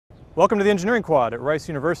Welcome to the Engineering Quad at Rice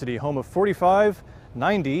University, home of 45,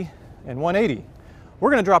 90, and 180. We're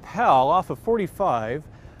going to drop HAL off of 45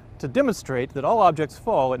 to demonstrate that all objects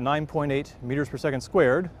fall at 9.8 meters per second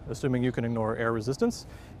squared, assuming you can ignore air resistance,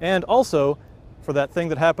 and also for that thing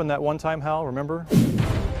that happened that one time, Hal, remember?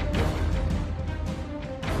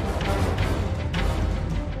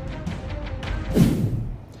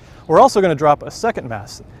 We're also going to drop a second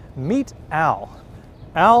mass. Meet Al.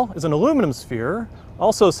 Al is an aluminum sphere,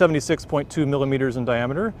 also 76.2 millimeters in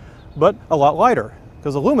diameter, but a lot lighter,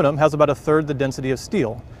 because aluminum has about a third the density of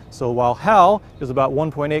steel. So while HAL is about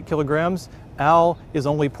 1.8 kilograms, Al is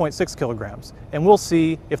only 0.6 kilograms. And we'll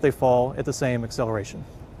see if they fall at the same acceleration.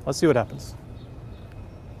 Let's see what happens.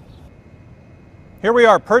 Here we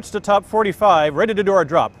are, perched atop 45, ready to do our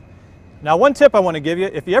drop. Now, one tip I want to give you,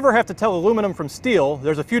 if you ever have to tell aluminum from steel,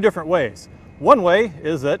 there's a few different ways. One way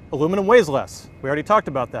is that aluminum weighs less. We already talked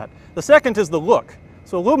about that. The second is the look.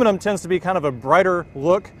 So aluminum tends to be kind of a brighter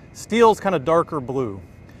look, steel's kind of darker blue.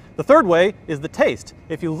 The third way is the taste.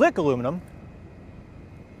 If you lick aluminum,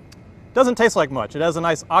 it doesn't taste like much. It has a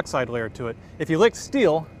nice oxide layer to it. If you lick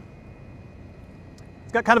steel,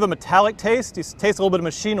 it's got kind of a metallic taste. You taste a little bit of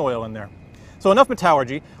machine oil in there. So enough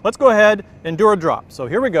metallurgy. Let's go ahead and do our drop. So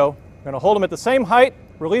here we go. We're going to hold them at the same height,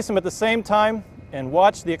 release them at the same time, and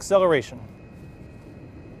watch the acceleration.